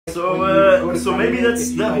So maybe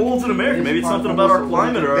that holds in America. Maybe it's something about our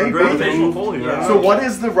climate or our gravitational pull here. So what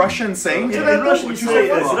is the Russian saying to that? In Russian, you say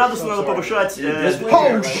 "Радостно надо повышать."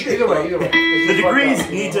 Oh shit! Either way. The degrees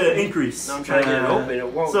need to increase. I'm trying to get it open.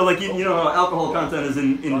 It won't. So like you know how alcohol content is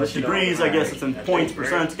in degrees. I guess it's in points,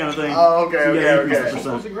 percent kind of thing. Oh, okay,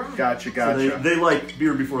 so okay. Gotcha. So they like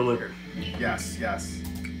beer before liquor. Yes.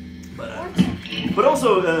 But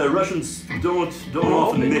also Russians don't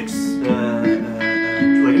often mix.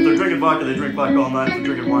 Like if they're drinking vodka, they drink vodka all night. If they're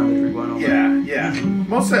drinking wine, they drink wine all night. Yeah.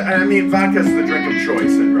 I mean, vodka's the drink of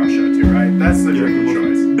choice in Russia too, right? That's the drink of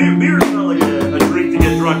choice. Beer is not like a drink to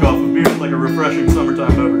get drunk off of. Beer is like a refreshing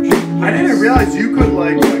summertime beverage. I didn't realize you could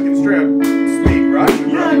like straight up speak Russian.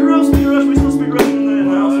 Yeah, I grew up speaking Russian. We still speak Russian in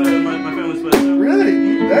the house. My family speaks.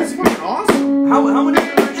 Really? That's fucking awesome. How many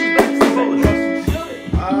generations back is the Polish?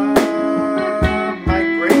 My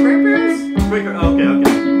great-grandparents? Okay. On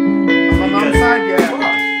my mom's side,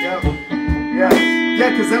 yeah,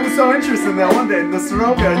 because that was so interesting that one day in the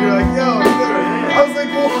Soroka, you're like, yo, I was like,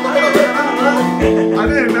 well, I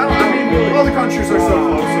didn't know. I mean, all the countries are so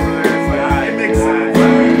close over there. It's like, it makes sense.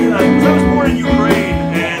 I was born in Ukraine,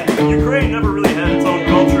 and Ukraine never really had its own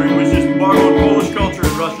culture. It was just borrowed Polish culture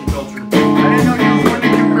and Russian culture. I didn't know you were born in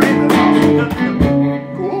Ukraine. That's awesome.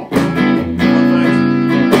 Cool.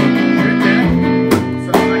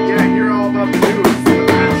 So, yeah, I hear all about the news with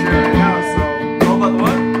that shit right now, so. All about the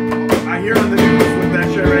what? I hear on the news with that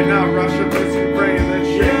shit right now, Russia versus Ukraine, and that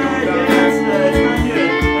shit. It's not good.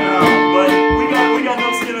 But we got no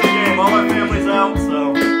skin in the game. All our family's out,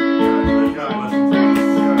 so.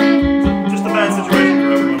 Just a bad situation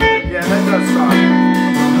for everyone. Yeah, that does suck.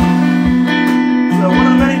 So one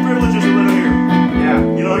of the many privileges of living here. Yeah.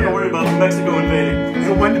 You don't have to worry about Mexico invading.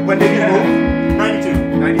 So when did you move? 92.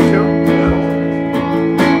 92? Yeah.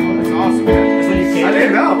 That's awesome, man. I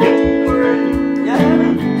didn't know. Yeah.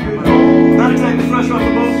 Not exactly fresh off the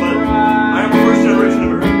boat, but I am a first generation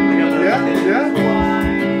immigrant. I got that. Yeah.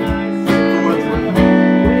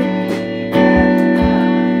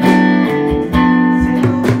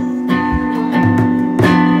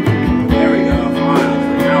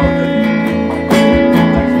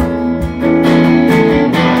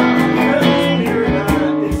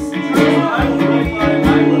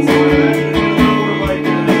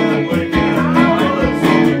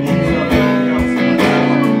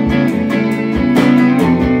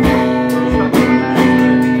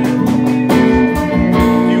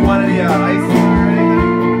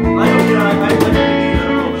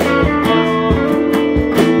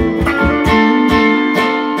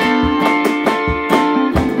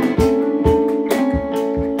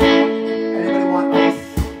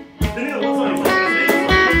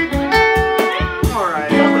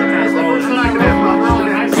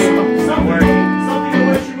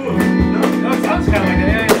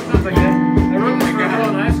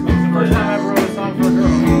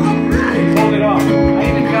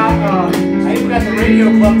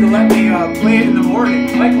 Club to let me play it in the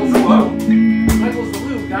morning. Michael's the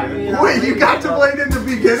Lou got me. Wait, you got to play it in the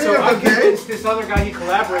beginning of the day? This other guy he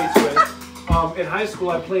collaborates with. In high school,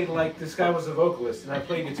 I played this guy was a vocalist, and I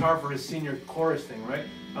played guitar for his senior chorus thing, right?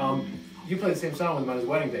 You played the same song with him on his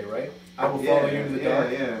wedding day, right? I will follow you into the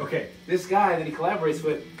dark. Yeah. Okay, this guy that he collaborates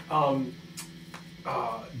with,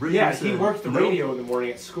 he worked the radio in the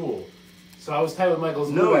morning at school. So I was tight with Michael's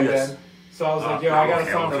Lou back then. So I was like, yo, I got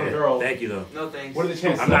a song for a girl. Thank you, though. No thanks. What are the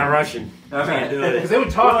chances? I'm not Russian. I can't do it. Because they would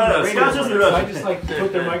talk on the radio, Scott so I just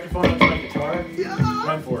put their microphone up to my guitar,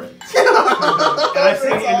 run for it. And I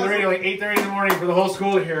sang it in the radio 8:30 in the morning for the whole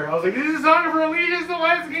school to hear. I was like, this is a song for Allegiance to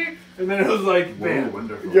Zelensky. And then it was like, man.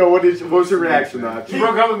 Wonderful. Yo, what was your reaction to that? She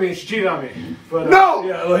broke up with me and she cheated on me. But, no!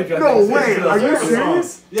 Yeah, no way! Are you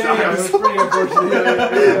serious? Yeah, it was pretty unfortunate.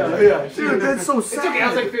 Yeah. Dude, that's so sad. It's okay, I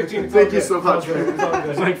was like 15. Thank you so much. I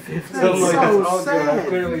was like 15. So sad. I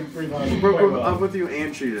clearly rebounded. She broke up with you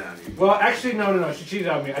and cheated on you. Well, actually, no. She cheated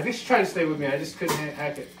on me. I think she tried to stay with me. I just couldn't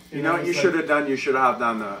hack it. You know what you should have done? You should have hopped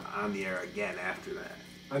on the air again after that.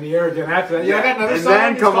 On the air again after that. Yeah, I got another and song. And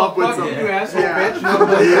then come up with something. You asshole bitch.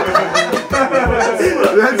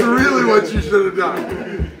 That's really what you should have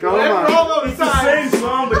done. Come on. It's the same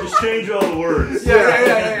song, but just change all the words.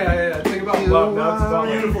 Yeah. Think about love. Now it's about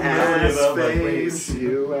beautiful melody about space.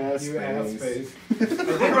 You ass space.